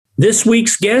This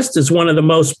week's guest is one of the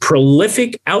most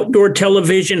prolific outdoor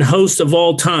television hosts of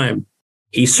all time.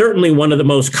 He's certainly one of the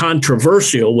most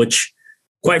controversial, which,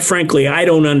 quite frankly, I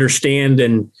don't understand.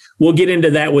 And we'll get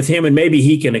into that with him, and maybe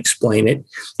he can explain it.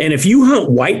 And if you hunt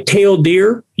white-tailed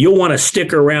deer, you'll want to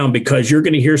stick around because you're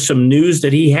going to hear some news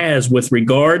that he has with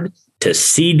regard to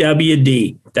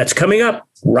CWD. That's coming up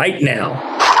right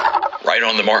now. Right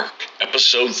on the Mark,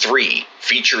 Episode 3,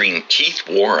 featuring Keith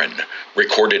Warren,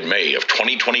 recorded May of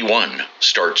 2021,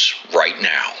 starts right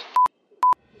now.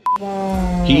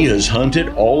 He has hunted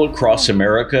all across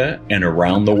America and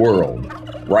around the world.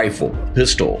 Rifle,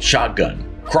 pistol, shotgun,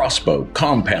 crossbow,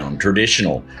 compound,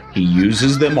 traditional. He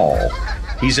uses them all.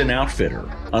 He's an outfitter,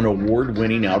 an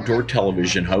award-winning outdoor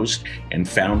television host, and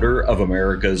founder of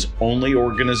America's only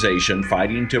organization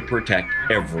fighting to protect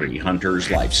every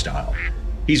hunter's lifestyle.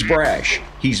 He's brash,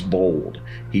 he's bold,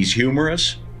 he's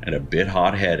humorous, and a bit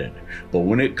hot-headed. But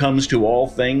when it comes to all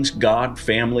things God,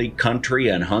 family, country,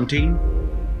 and hunting,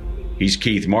 he's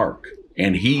Keith Mark,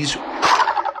 and he's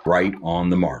right on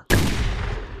the mark.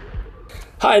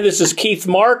 Hi, this is Keith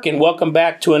Mark, and welcome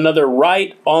back to another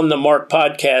Right on the Mark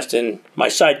podcast. And my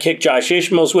sidekick, Josh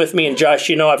Ishmael's with me. And Josh,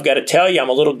 you know, I've got to tell you, I'm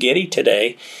a little giddy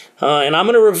today. And I'm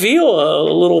going to reveal a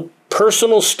little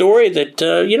personal story that,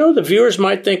 the viewers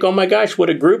might think, oh my gosh, what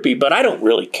a groupie, but I don't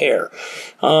really care.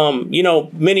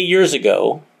 Many years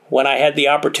ago, when I had the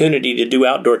opportunity to do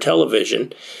outdoor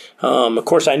television, of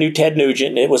course, I knew Ted Nugent,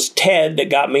 and it was Ted that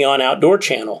got me on Outdoor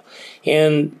Channel.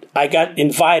 And I got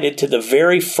invited to the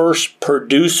very first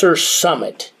producer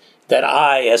summit that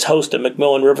I, as host of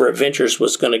McMillan River Adventures,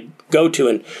 was going to go to.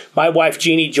 And my wife,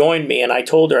 Jeannie, joined me, and I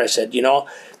told her, I said,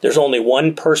 there's only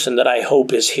one person that I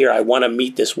hope is here. I want to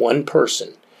meet this one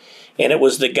person. And it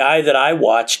was the guy that I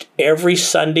watched every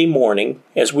Sunday morning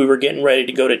as we were getting ready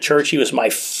to go to church. He was my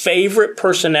favorite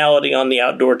personality on the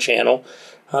Outdoor Channel,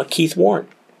 Keith Warren.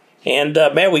 And,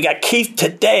 we got Keith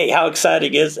today. How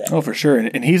exciting is that? Oh, for sure.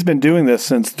 And he's been doing this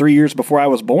since 3 years before I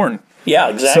was born. Yeah,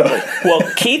 exactly. So.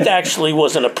 Well, Keith actually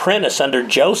was an apprentice under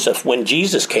Joseph when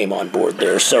Jesus came on board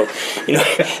there. So,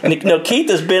 Keith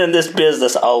has been in this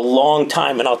business a long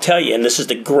time. And I'll tell you, and this is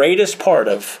the greatest part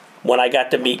of when I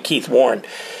got to meet Keith Warren.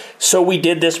 So we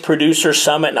did this producer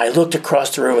summit, and I looked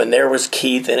across the room, and there was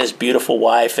Keith and his beautiful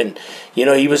wife. And,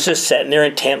 he was just sitting there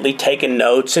intently taking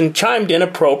notes and chimed in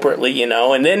appropriately,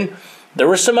 And then there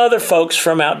were some other folks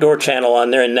from Outdoor Channel on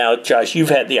there. And now, Josh, you've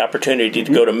had the opportunity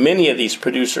to go to many of these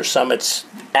producer summits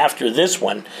after this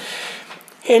one.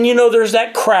 And, there's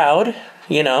that crowd,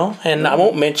 and I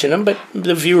won't mention them, but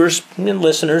the viewers and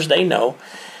listeners, they know.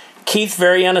 Keith,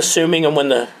 very unassuming, and when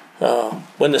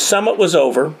the summit was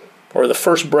over, or the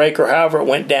first break, or however it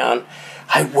went down,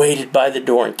 I waited by the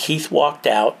door, and Keith walked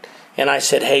out, and I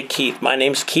said, hey, Keith, my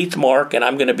name's Keith Mark, and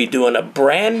I'm going to be doing a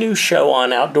brand new show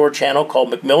on Outdoor Channel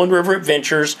called McMillan River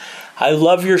Adventures. I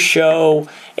love your show,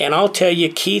 and I'll tell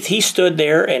you, Keith, he stood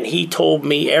there, and he told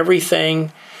me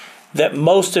everything that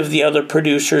most of the other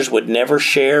producers would never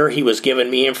share. He was giving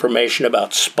me information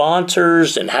about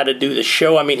sponsors and how to do the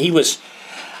show.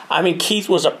 Keith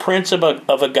was a prince of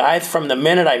a guy from the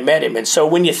minute I met him. And so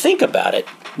when you think about it,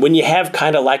 when you have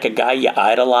kind of like a guy you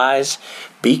idolize,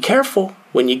 be careful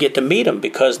when you get to meet him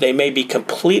because they may be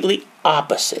completely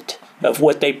opposite of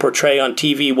what they portray on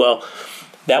TV. Well,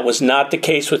 that was not the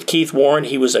case with Keith Warren.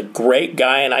 He was a great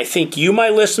guy. And I think you, my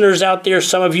listeners out there,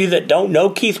 some of you that don't know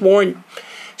Keith Warren,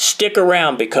 stick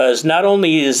around because not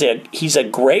only is he's a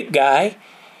great guy,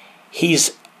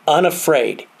 he's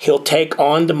unafraid. He'll take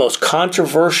on the most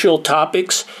controversial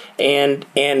topics and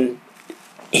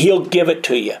he'll give it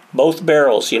to you. Both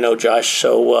barrels, Josh.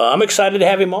 So I'm excited to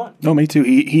have him on. No, me too.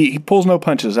 He pulls no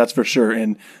punches, that's for sure.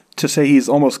 And to say he's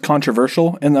almost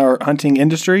controversial in our hunting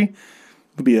industry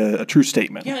would be a true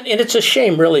statement. Yeah, and it's a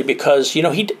shame, really, because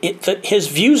his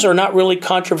views are not really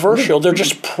controversial. They're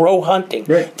just pro-hunting.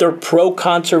 Right. They're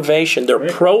pro-conservation. They're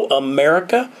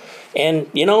pro-America.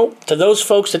 And, to those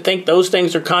folks that think those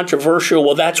things are controversial,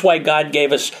 well, that's why God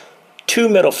gave us 2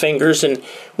 middle fingers. And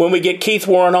when we get Keith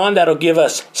Warren on, that'll give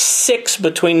us 6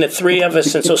 between the 3 of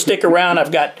us. And so stick around.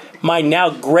 I've got my now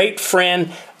great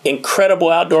friend, incredible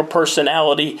outdoor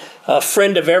personality, a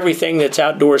friend of everything that's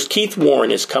outdoors. Keith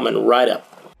Warren is coming right up.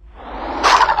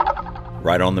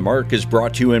 Right on the Mark is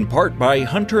brought to you in part by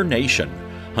Hunter Nation.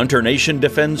 Hunter Nation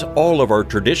defends all of our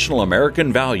traditional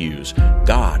American values: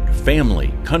 God,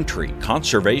 family, country,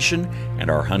 conservation,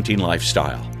 and our hunting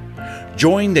lifestyle.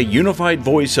 Join the unified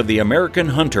voice of the American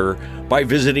hunter by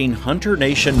visiting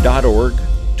hunternation.org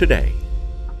today.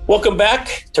 Welcome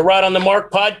back to Right on the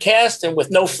Mark podcast. And with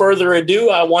no further ado,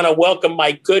 I want to welcome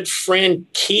my good friend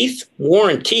Keith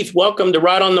Warren. Keith, welcome to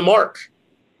Right on the Mark.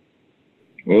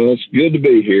 Well, it's good to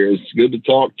be here. It's good to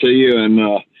talk to you,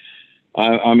 and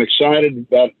I'm excited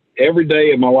about every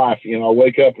day of my life. You know, I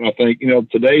wake up and I think, you know,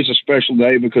 today's a special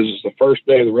day because it's the first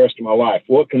day of the rest of my life.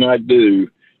 What can I do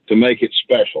to make it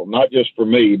special, not just for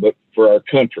me, but for our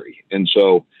country? And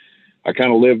so I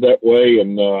kind of live that way,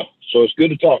 and so it's good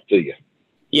to talk to you.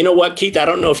 You know what, Keith? I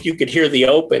don't know if you could hear the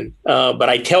open, but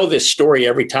I tell this story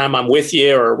every time I'm with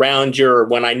you or around you or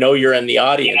when I know you're in the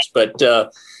audience. But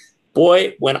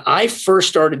boy, when I first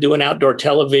started doing outdoor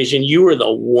television, you were the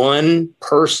one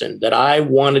person that I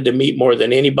wanted to meet more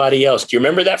than anybody else. Do you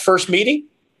remember that first meeting?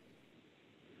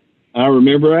 I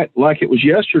remember it like it was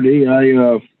yesterday.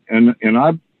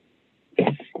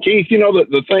 Keith, you know,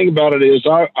 the thing about it is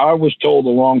I was told a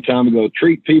long time ago,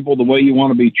 treat people the way you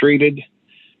want to be treated.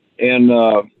 And,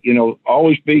 you know,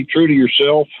 always be true to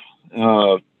yourself.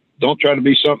 Don't try to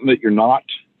be something that you're not.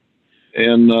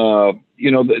 And,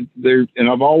 you know, and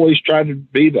I've always tried to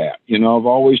be that. You know, I've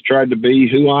always tried to be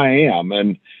who I am.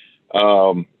 And,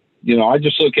 you know, I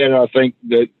just look at it, I think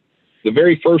that the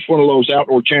very first one of those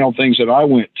Outdoor Channel things that I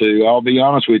went to, I'll be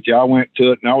honest with you, I went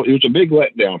to it, and it was a big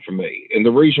letdown for me. And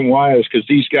the reason why is because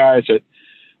these guys that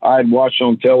I had watched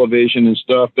on television and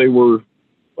stuff, they were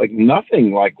like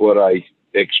nothing like what I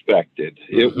expected.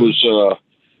 It was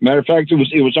matter of fact, it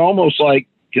was almost like,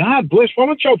 God bless, why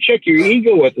don't y'all check your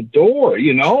ego at the door?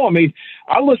 You know, I mean,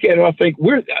 I look at it, I think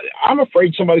I'm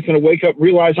afraid somebody's going to wake up and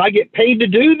realize I get paid to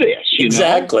do this.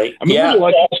 Exactly. Know? I mean, we're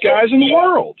like the best guys in the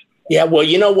world. Yeah. Well,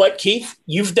 you know what, Keith?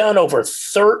 You've done over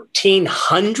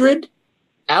 1,300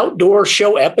 outdoor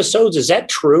show episodes. Is that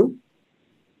true?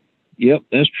 Yep,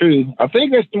 that's true. I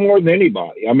think that's more than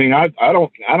anybody. I mean, I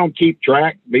don't keep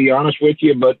track, to be honest with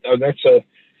you, but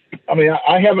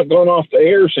I haven't gone off the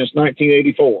air since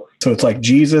 1984. So it's like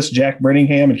Jesus, Jack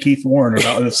Brenningham, and Keith Warren are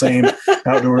about in the same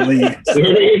outdoor league.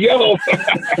 There you go.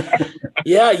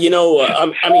 Yeah, you know,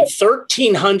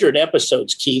 1,300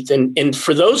 episodes, Keith. And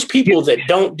for those people that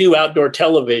don't do outdoor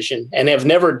television and have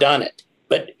never done it,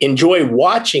 but enjoy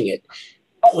watching it,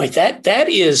 boy, that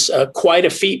is quite a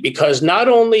feat, because not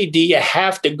only do you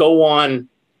have to go on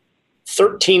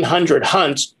 1,300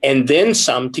 hunts and then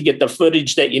some to get the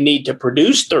footage that you need to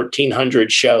produce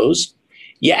 1,300 shows,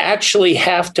 you actually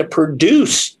have to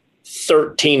produce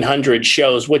 1,300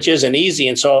 shows, which isn't easy.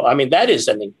 And so, I mean, that is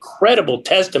an incredible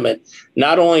testament,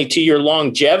 not only to your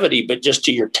longevity, but just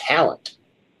to your talent.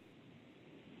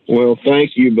 Well,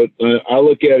 thank you. But I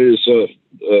look at it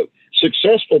as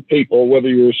successful people, whether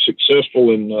you're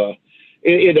successful in,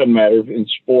 it doesn't matter, in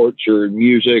sports or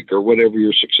music or whatever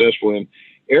you're successful in,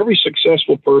 every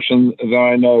successful person that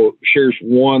I know shares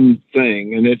one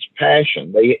thing, and it's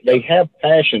passion. They have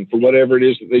passion for whatever it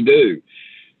is that they do.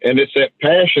 And it's that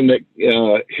passion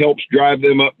that helps drive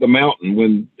them up the mountain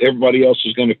when everybody else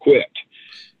is going to quit.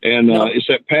 And it's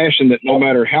that passion that no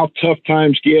matter how tough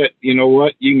times get, you know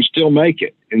what, you can still make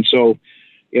it. And so,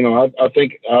 you know, I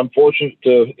think I'm fortunate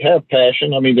to have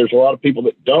passion. I mean, there's a lot of people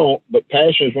that don't, but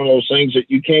passion is one of those things that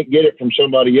you can't get it from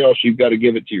somebody else. You've got to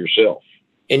give it to yourself.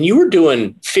 And you were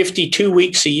doing 52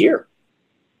 weeks a year.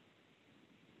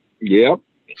 Yep,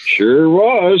 sure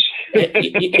was.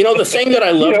 You know, the thing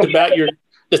I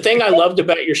loved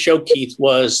about your show, Keith,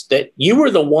 was that you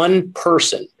were the one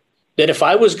person that if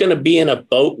I was going to be in a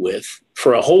boat with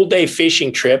for a whole day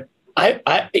fishing trip,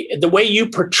 the way you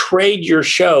portrayed your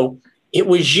show, it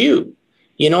was you,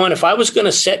 you know, and if I was going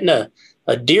to sit in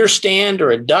a deer stand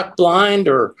or a duck blind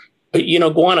or, you know,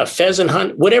 go on a pheasant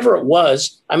hunt, whatever it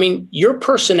was, I mean, your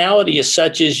personality is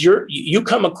such as you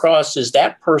come across as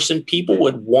that person people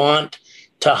would want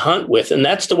to hunt with. And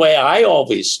that's the way I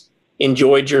always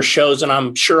enjoyed your shows. And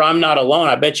I'm sure I'm not alone.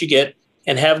 I bet you get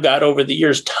and have got over the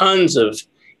years tons of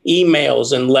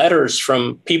emails and letters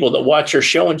from people that watch your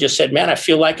show and just said, man, I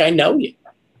feel like I know you.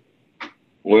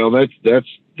 Well, that's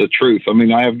the truth. I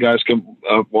mean, I have guys come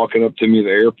up, walking up to me at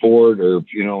the airport or,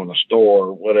 you know, in a store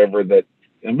or whatever that,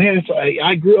 and man,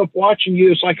 I grew up watching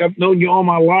you. It's like I've known you all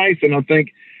my life. And I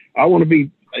think I want to be,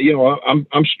 you know,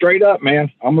 I'm straight up,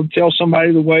 man. I'm going to tell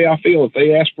somebody the way I feel. If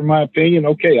they ask for my opinion,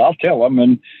 okay, I'll tell them.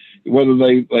 And whether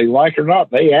they like it or not,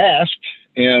 they asked.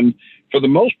 And for the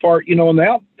most part, you know, in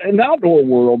the outdoor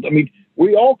world, I mean,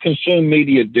 we all consume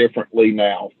media differently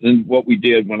now than what we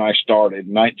did when I started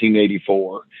in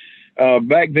 1984.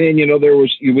 Back then, you know,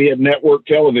 we had network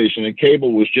television and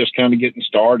cable was just kind of getting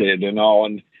started and all.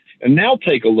 And now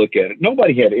take a look at it.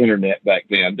 Nobody had internet back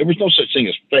then. There was no such thing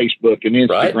as Facebook and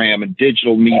Instagram right. and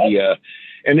digital media.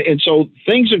 And so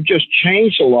things have just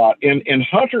changed a lot and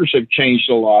hunters have changed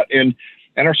a lot and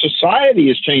our society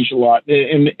has changed a lot.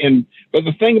 But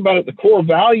the thing about it, the core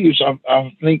values,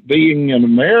 I think being an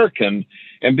American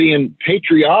and being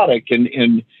patriotic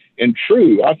and and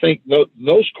true. I think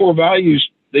those core values,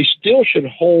 they still should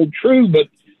hold true. But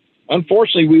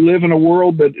unfortunately, we live in a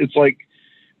world that it's like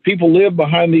people live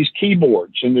behind these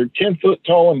keyboards and they're 10 foot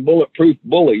tall and bulletproof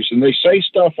bullies. And they say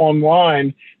stuff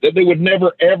online that they would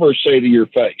never, ever say to your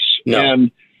face. No.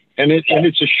 And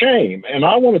it's a shame. And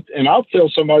I'll tell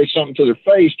somebody something to their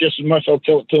face just as much as I'll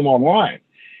tell it to them online.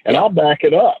 And I'll back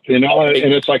it up, and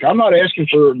it's like, I'm not asking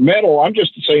for medal. I'm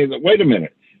just saying that, wait a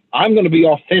minute, I'm going to be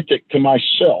authentic to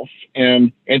myself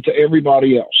and to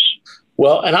everybody else.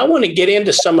 Well, and I want to get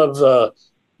into some of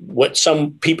what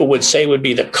some people would say would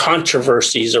be the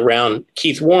controversies around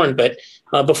Keith Warren. But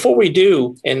before we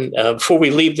do, and before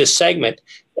we leave this segment,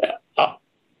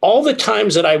 all the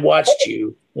times that I watched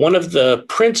you, one of the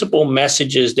principal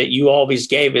messages that you always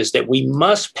gave is that we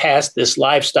must pass this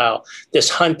lifestyle, this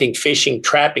hunting, fishing,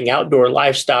 trapping, outdoor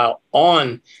lifestyle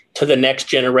on to the next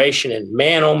generation. And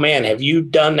man, oh man, have you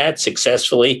done that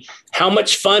successfully? How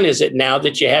much fun is it now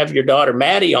that you have your daughter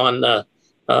Maddie on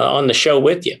the show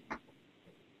with you?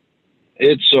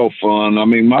 It's so fun. I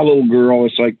mean, my little girl,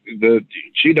 it's like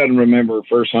she doesn't remember her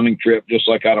first hunting trip just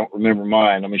like I don't remember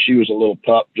mine. I mean, she was a little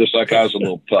pup just like I was a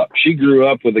little pup. She grew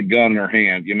up with a gun in her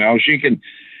hand. You know, she can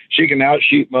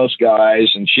outshoot most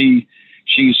guys, and she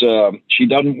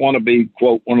doesn't want to be,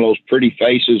 quote, one of those pretty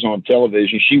faces on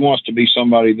television. She wants to be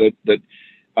somebody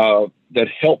that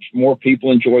helps more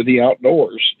people enjoy the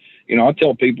outdoors. You know, I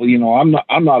tell people, you know, I'm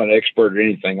not an expert at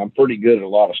anything. I'm pretty good at a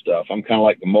lot of stuff. I'm kind of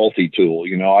like the multi-tool.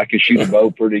 You know, I can shoot a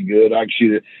bow pretty good. I can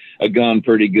shoot a gun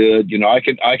pretty good. You know, I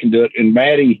can do it. And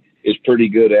Maddie is pretty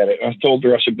good at it. I told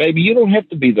her, I said, baby, you don't have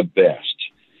to be the best,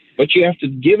 but you have to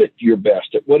give it your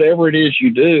best at whatever it is you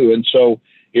do. And so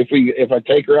if I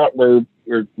take her out, we're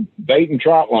baiting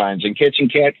trot lines and catching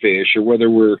catfish, or whether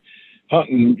we're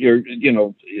hunting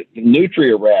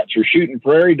nutria rats or shooting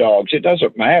prairie dogs, it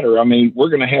doesn't matter. I mean, we're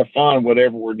going to have fun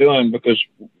whatever we're doing, because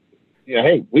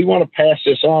hey, we want to pass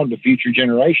this on to future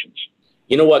generations.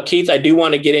 You know what, Keith, I do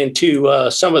want to get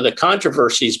into some of the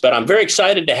controversies, but I'm very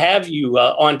excited to have you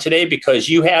on today because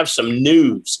you have some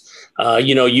news.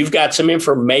 You've got some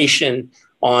information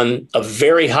on a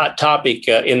very hot topic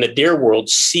in the deer world,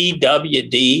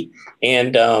 CWD,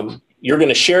 and you're going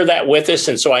to share that with us.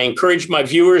 And so I encourage my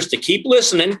viewers to keep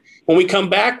listening. When we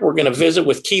come back, we're going to visit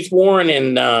with Keith Warren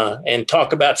and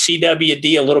talk about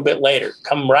CWD a little bit later.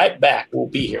 Come right back. We'll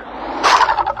be here.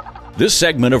 This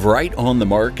segment of Right on the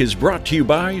Mark is brought to you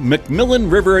by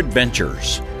McMillan River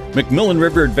Adventures. McMillan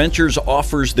River Adventures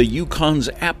offers the Yukon's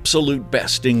absolute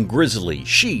best in grizzly,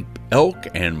 sheep, elk,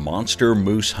 and monster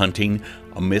moose hunting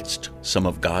amidst some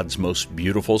of God's most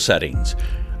beautiful settings.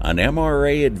 An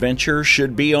MRA adventure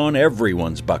should be on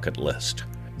everyone's bucket list.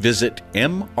 Visit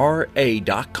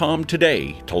MRA.com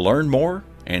today to learn more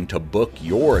and to book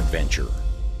your adventure.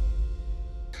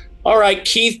 All right,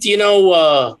 Keith,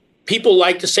 people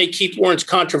like to say Keith Warren's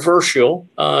controversial.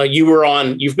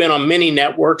 You've been on many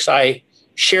networks. I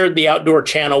shared the Outdoor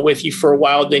Channel with you for a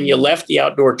while, then you left the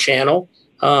Outdoor Channel.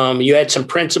 You had some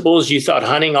principles. You thought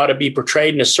hunting ought to be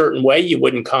portrayed in a certain way. You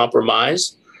wouldn't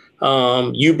compromise.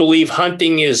 You believe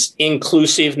hunting is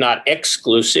inclusive, not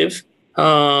exclusive.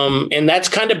 And that's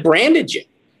kind of branded you.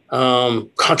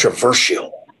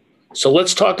 Controversial. So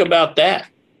let's talk about that.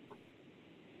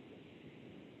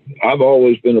 I've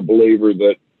always been a believer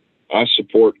that I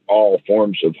support all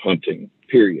forms of hunting,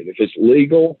 period. If it's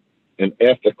legal and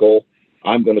ethical,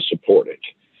 I'm going to support it.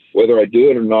 Whether I do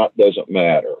it or not doesn't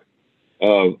matter.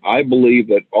 I believe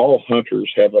that all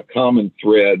hunters have a common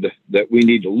thread, that we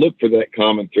need to look for that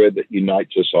common thread that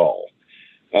unites us all.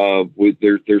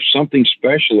 There's something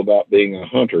special about being a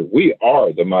hunter. We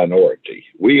are the minority.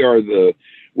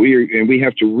 And we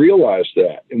have to realize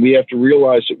that. And we have to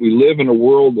realize that we live in a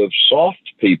world of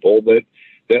soft people that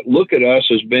look at us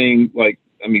as being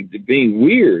being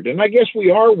weird. And I guess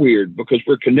we are weird because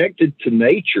we're connected to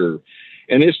nature.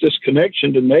 And it's this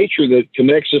connection to nature that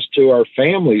connects us to our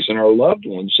families and our loved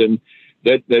ones, and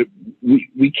that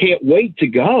we can't wait to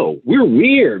go. We're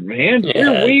weird, man. Yeah.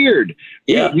 We're weird.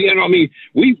 Yeah. We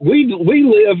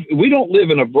don't live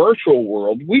in a virtual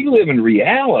world. We live in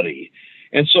reality.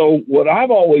 And so what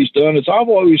I've always done is I've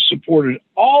always supported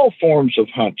all forms of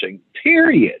hunting,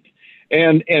 period.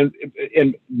 And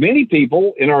many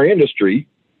people in our industry,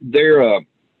 they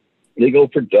go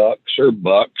for ducks or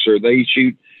bucks, or they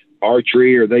shoot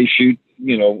archery, or they shoot,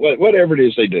 whatever it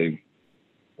is they do.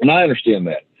 And I understand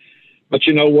that. But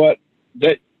you know what?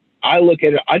 That I look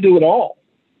at it, I do it all.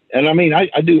 And I mean, I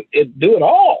do it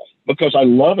all because I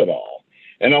love it all.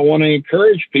 And I want to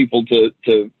encourage people to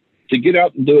get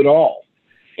out and do it all.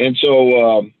 And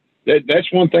so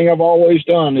that's one thing I've always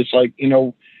done. It's like,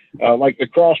 like the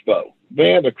crossbow.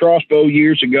 man, the crossbow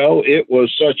years ago, it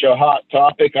was such a hot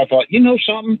topic. I thought, you know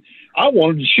something? I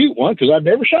wanted to shoot one because I'd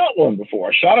never shot one before.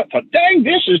 I shot it, thought, dang,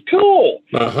 this is cool.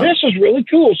 This is really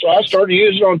cool. So I started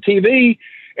using it on TV,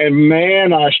 and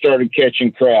man, I started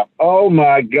catching crap. Oh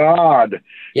my God.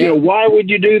 Yeah. You know, why would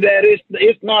you do that?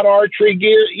 It's not archery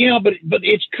gear. Yeah, but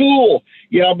it's cool.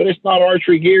 Yeah, but it's not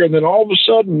archery gear. And then all of a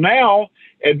sudden now,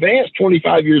 advanced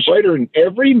 25 years later, and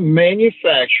every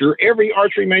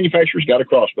archery manufacturer's got a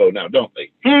crossbow now, don't they?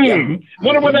 Yeah.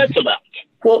 Wonder what that's about.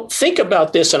 Well, think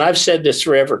about this, and I've said this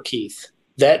forever, Keith,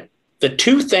 that the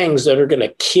two things that are going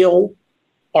to kill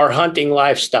our hunting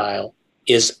lifestyle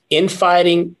is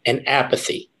infighting and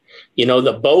apathy. You know,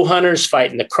 the bow hunters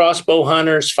fighting the crossbow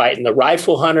hunters, fighting the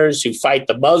rifle hunters, who fight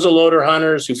the muzzleloader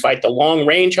hunters, who fight the long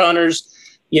range hunters,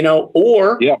 you know,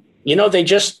 or, you know, they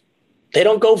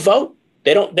don't go vote.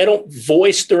 They don't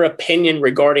voice their opinion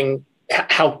regarding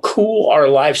how cool our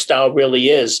lifestyle really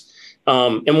is.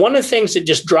 And one of the things that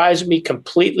just drives me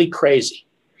completely crazy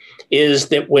is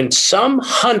that when some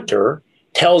hunter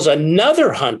tells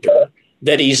another hunter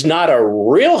that he's not a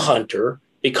real hunter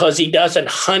because he doesn't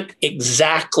hunt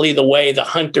exactly the way the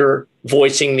hunter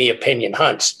voicing the opinion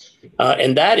hunts.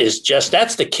 And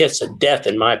that's the kiss of death,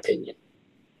 in my opinion.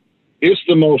 It's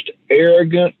the most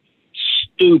arrogant,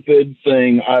 stupid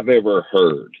thing I've ever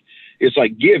heard. It's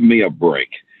like, give me a break.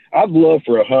 I'd love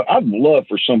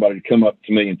for somebody to come up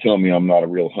to me and tell me I'm not a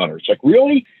real hunter. It's like,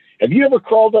 really? Have you ever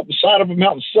crawled up the side of a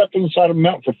mountain, slept on the side of a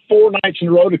mountain for 4 nights in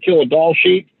a row to kill a Dall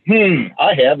sheep?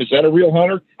 I have. Is that a real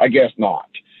hunter? I guess not.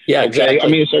 Yeah, exactly. I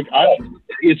mean,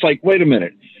 it's like, wait a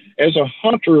minute. As a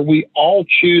hunter, we all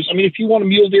choose. I mean, if you want a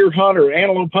mule deer hunt or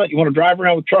antelope hunt, you want to drive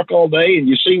around with a truck all day and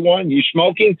you see one, you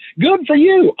smoking, good for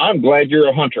you. I'm glad you're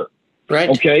a hunter. Right.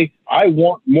 Okay. I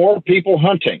want more people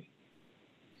hunting.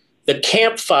 The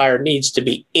campfire needs to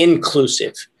be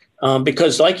inclusive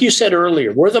because, like you said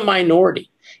earlier, we're the minority.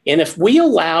 And if we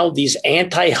allow these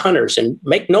anti-hunters, and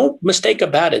make no mistake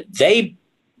about it,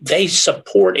 they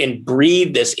support and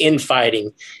breed this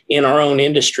infighting in our own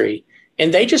industry.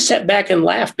 And they just sit back and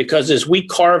laugh because as we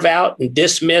carve out and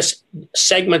dismiss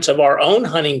segments of our own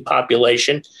hunting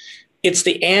population, it's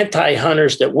the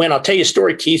anti-hunters that win. I'll tell you a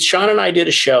story, Keith. Sean and I did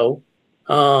a show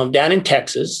down in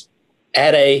Texas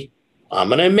at I'm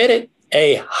going to admit it,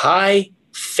 a high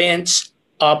fence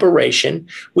operation.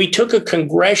 We took a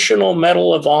Congressional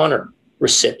Medal of Honor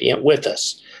recipient with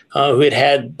us who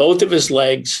had both of his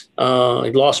legs. He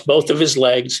lost both of his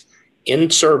legs in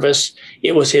service.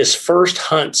 It was his first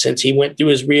hunt since he went through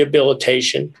his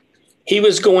rehabilitation. He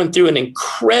was going through an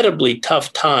incredibly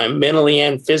tough time, mentally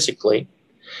and physically.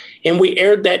 And we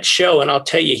aired that show, and I'll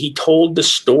tell you, he told the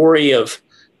story of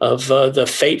the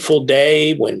fateful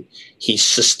day when he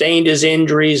sustained his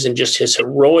injuries and just his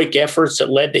heroic efforts that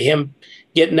led to him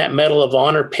getting that Medal of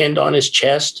Honor pinned on his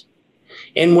chest.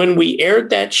 And when we aired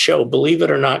that show, believe it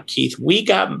or not, Keith, we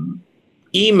got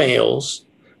emails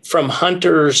from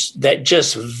hunters that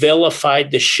just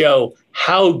vilified the show.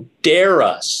 How dare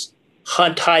us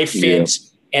hunt high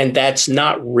fence, and that's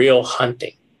not real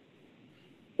hunting.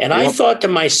 And I thought to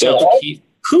myself, Keith,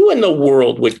 who in the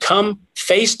world would come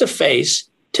face to face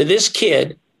to this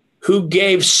kid who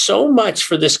gave so much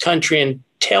for this country and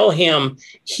tell him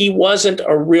he wasn't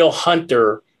a real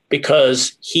hunter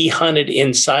because he hunted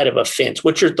inside of a fence?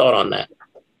 What's your thought on that?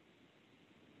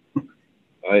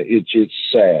 It's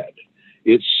sad.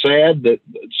 It's sad that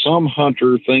some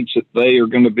hunter thinks that they are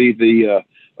going to be the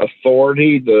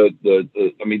authority.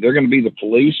 I mean, they're going to be the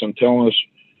police and telling us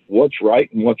what's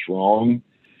right and what's wrong.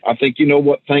 I think, you know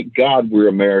what? Thank God we're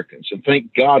Americans, and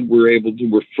thank God we're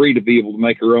free to be able to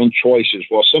make our own choices.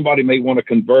 Well, somebody may want a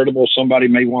convertible, somebody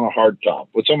may want a hardtop.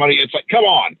 But it's like, come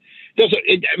on,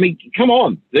 come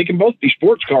on. They can both be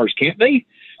sports cars, can't they?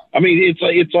 I mean,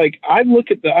 it's like I look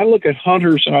at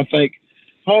hunters and I think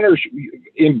hunters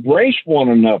embrace one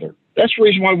another. That's the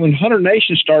reason why when Hunter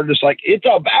Nation started, it's like, it's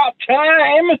about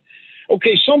time.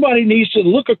 Okay, somebody needs to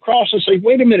look across and say,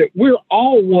 wait a minute, we're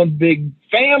all one big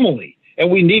family. And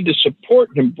we need to support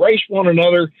and embrace one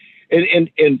another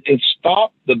and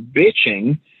stop the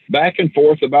bitching back and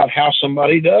forth about how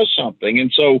somebody does something.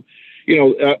 And so, you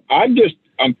know,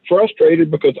 I'm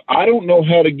frustrated because I don't know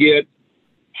how to get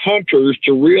hunters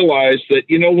to realize that,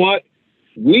 you know what,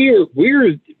 we're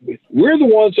the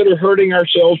ones that are hurting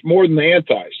ourselves more than the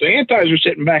antis. The antis are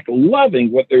sitting back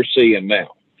loving what they're seeing now.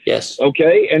 Yes.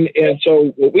 Okay. And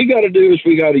so what we got to do is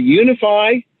we got to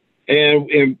unify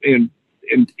and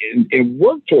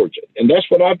work towards it. And that's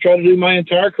what I've tried to do my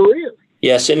entire career.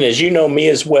 Yes. And as you know me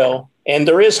as well, and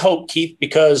there is hope, Keith,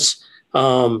 because,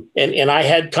 and I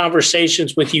had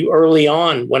conversations with you early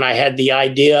on when I had the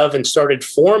idea of and started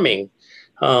forming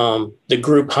the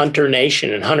group Hunter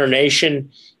Nation. And Hunter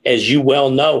Nation, as you well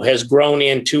know, has grown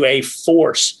into a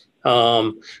force.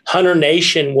 Hunter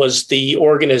Nation was the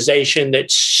organization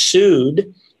that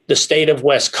sued the state of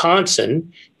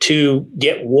Wisconsin to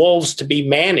get wolves to be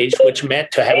managed, which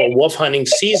meant to have a wolf hunting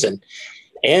season.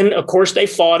 And of course, they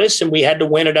fought us and we had to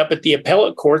win it up at the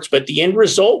appellate courts. But the end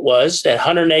result was that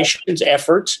Hunter Nation's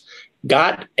efforts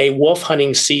got a wolf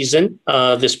hunting season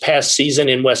this past season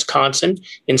in Wisconsin.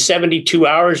 In 72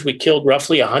 hours, we killed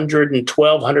roughly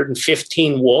 112,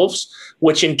 115 wolves,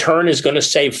 which in turn is going to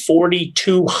save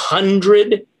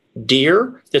 4,200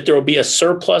 deer, that there will be a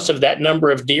surplus of that number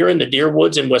of deer in the deer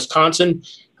woods in Wisconsin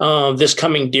this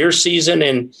coming deer season.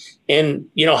 And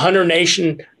Hunter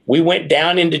Nation, we went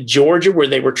down into Georgia where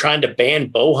they were trying to ban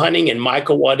bow hunting in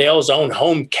Michael Waddell's own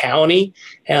home county.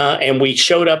 And we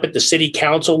showed up at the city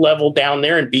council level down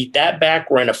there and beat that back.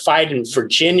 We're in a fight in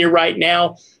Virginia right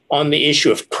now on the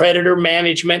issue of predator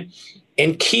management.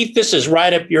 And Keith, this is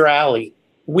right up your alley.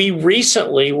 We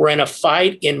recently were in a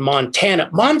fight in Montana.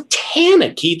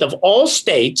 Montana, Keith, of all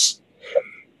states,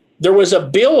 there was a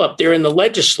bill up there in the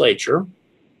legislature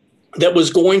that was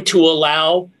going to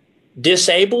allow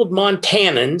disabled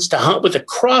Montanans to hunt with a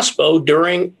crossbow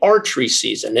during archery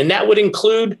season. And that would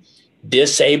include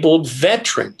disabled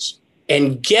veterans.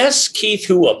 And guess, Keith,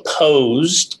 who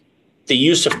opposed the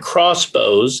use of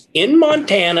crossbows in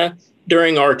Montana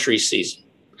during archery season?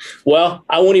 Well,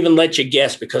 I won't even let you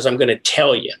guess because I'm going to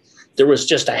tell you. There was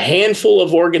just a handful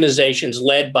of organizations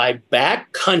led by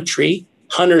backcountry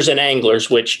hunters and anglers,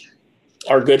 which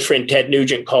our good friend Ted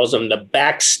Nugent calls them the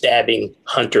backstabbing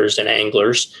hunters and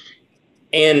anglers.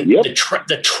 And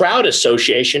the Trout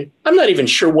Association, I'm not even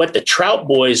sure what the Trout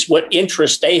Boys, what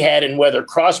interest they had in whether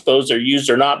crossbows are used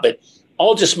or not, but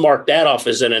I'll just mark that off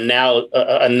as an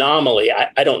anomaly.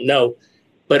 I don't know.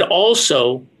 But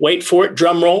also, wait for it,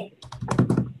 drum roll,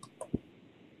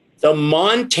 the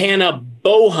Montana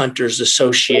Bow Hunters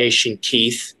Association,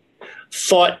 Keith,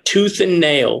 fought tooth and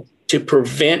nail to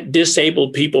prevent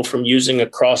disabled people from using a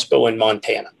crossbow in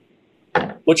Montana.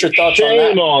 What's your thoughts on that?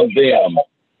 Shame on them.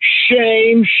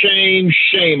 Shame, shame,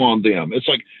 shame on them. It's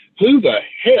like, who the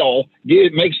hell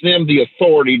makes them the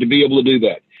authority to be able to do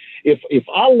that? If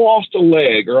I lost a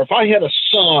leg, or if I had a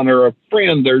son or a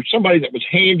friend or somebody that was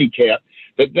handicapped,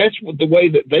 that's the way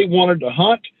that they wanted to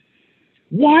hunt,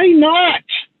 why not?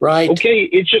 Right. Okay,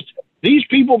 it's just these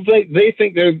people think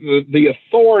they're the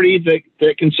authority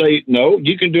that can say, no,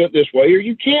 you can do it this way or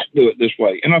you can't do it this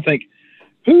way. And I think,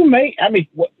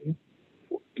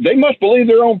 they must believe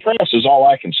their own press is all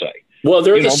I can say. Well,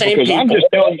 they're the same people. I'm just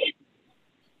telling you.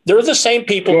 They're the same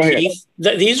people, Keith.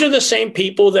 These are the same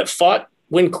people that fought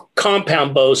when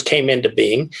compound bows came into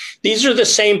being. These are the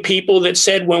same people that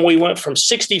said when we went from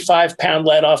 65-pound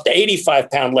let off to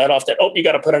 85-pound let off that, you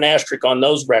got to put an asterisk on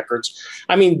those records.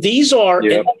 I mean, these are,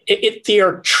 they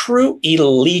are true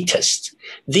elitists.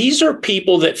 These are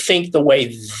people that think the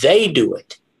way they do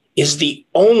it is the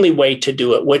only way to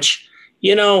do it, which,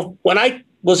 when I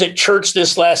was at church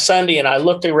this last Sunday and I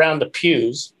looked around the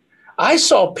pews, I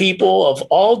saw people of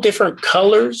all different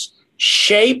colors,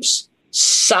 shapes,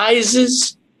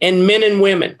 sizes, and men and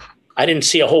women. I didn't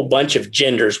see a whole bunch of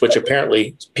genders, which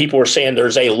apparently people were saying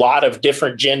there's a lot of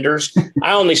different genders.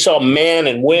 I only saw men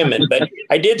and women, but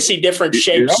I did see different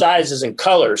shapes, sizes, and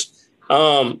colors.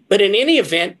 But in any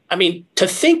event, to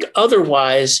think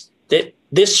otherwise, that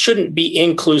this shouldn't be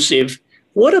inclusive,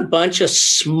 what a bunch of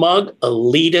smug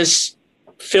elitists,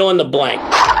 fill in the blank.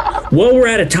 Well, we're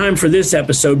out of time for this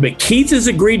episode, but Keith has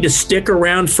agreed to stick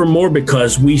around for more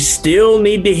because we still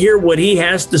need to hear what he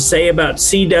has to say about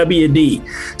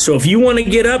CWD. So if you want to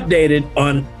get updated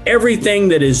on everything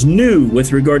that is new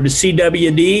with regard to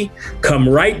CWD, come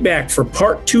right back for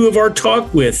part 2 of our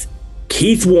talk with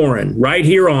Keith Warren, right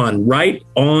here on Right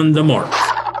on the Mark.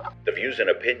 The views and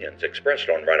opinions expressed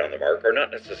on Right on the Mark are not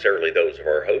necessarily those of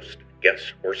our host,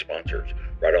 guests, or sponsors.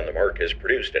 Right on the Mark is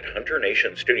produced at Hunter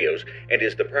Nation Studios and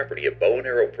is the property of Bow and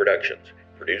Arrow Productions,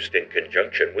 produced in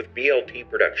conjunction with BLT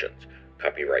Productions.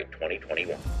 Copyright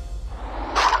 2021.